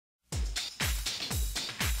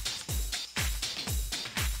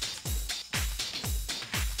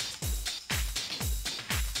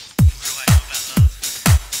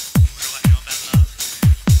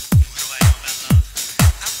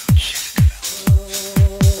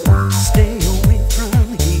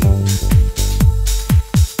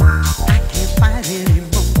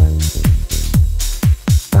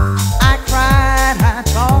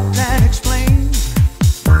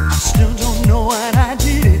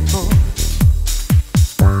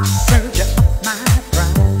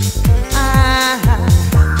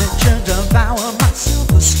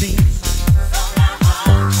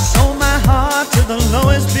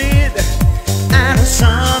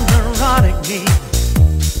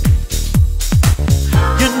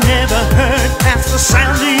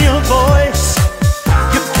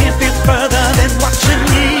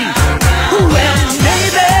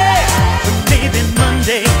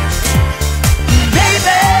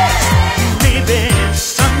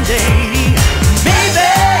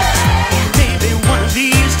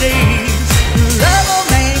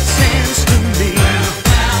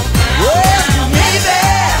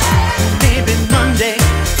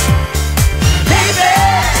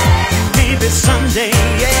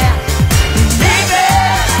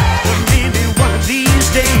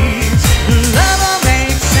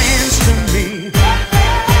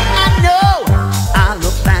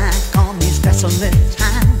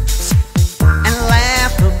times and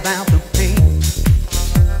laugh about the pain.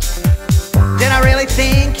 Did I really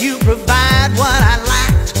think you provide what I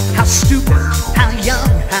lacked? How stupid, how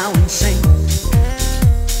young, how insane.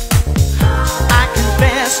 I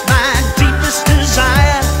confess my deepest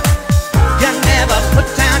desire. You never put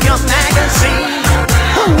down your magazine.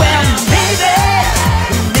 Well,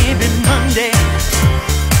 maybe Monday,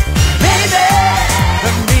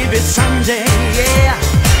 maybe someday, yeah.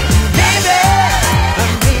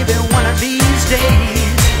 Maybe one of these days,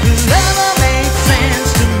 love will make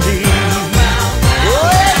sense to me.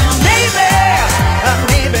 Oh,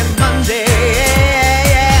 maybe Monday,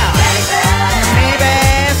 yeah. Maybe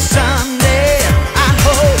someday, I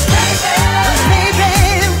hope. Maybe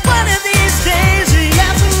one of these days,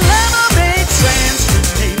 yes, love will make sense to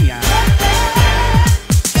me.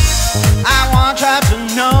 I want you to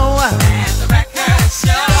know, as the record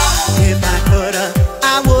shows, if I could've,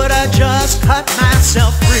 I would've just cut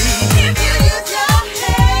myself free. If you use your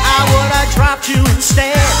head, I would've dropped you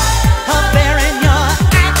instead of bearing your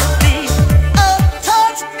apathy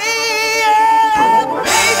towards me. Oh,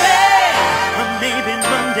 maybe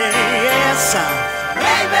Monday, yes,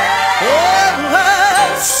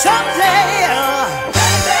 someday,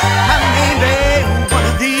 maybe one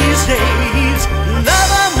of these days, love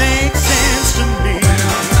will make sense to me.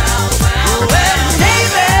 Well,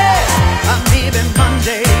 maybe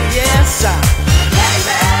Monday, yes,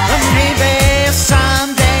 maybe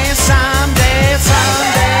someday,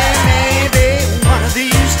 maybe one of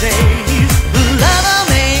these days, love will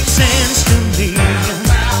make sense to me.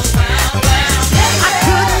 I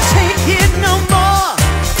couldn't take it no more.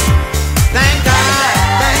 Thank God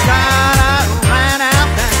I ran out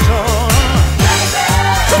that door.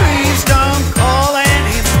 Please don't call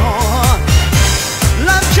anymore.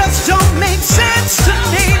 Love just don't make sense to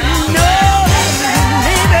me. No,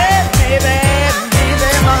 maybe Monday, maybe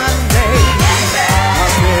someday.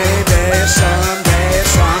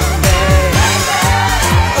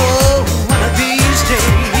 Oh, one of these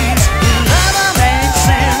days, love will make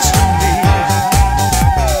sense to me.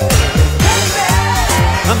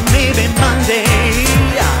 Maybe Monday,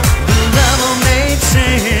 love will make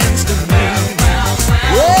sense to me.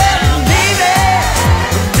 Oh,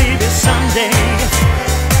 maybe someday,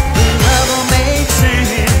 love will make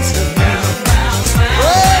sense to me.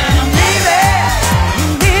 Oh,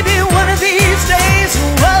 maybe one of these days,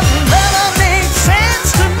 well, love will make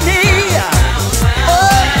sense to me.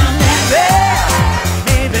 Oh,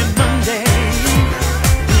 maybe Monday,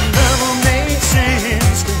 love will make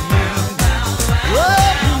sense to me. Oh,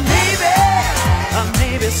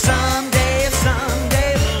 maybe someday,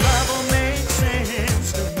 love will make sense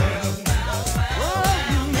to me. Oh,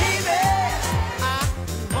 maybe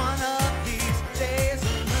one of these days,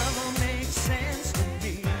 love will make sense to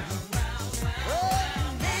me. Oh,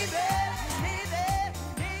 maybe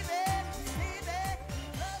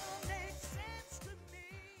love will make sense to me.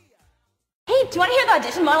 Hey, do you want to hear the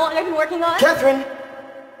audition monologue I've been working on? Catherine!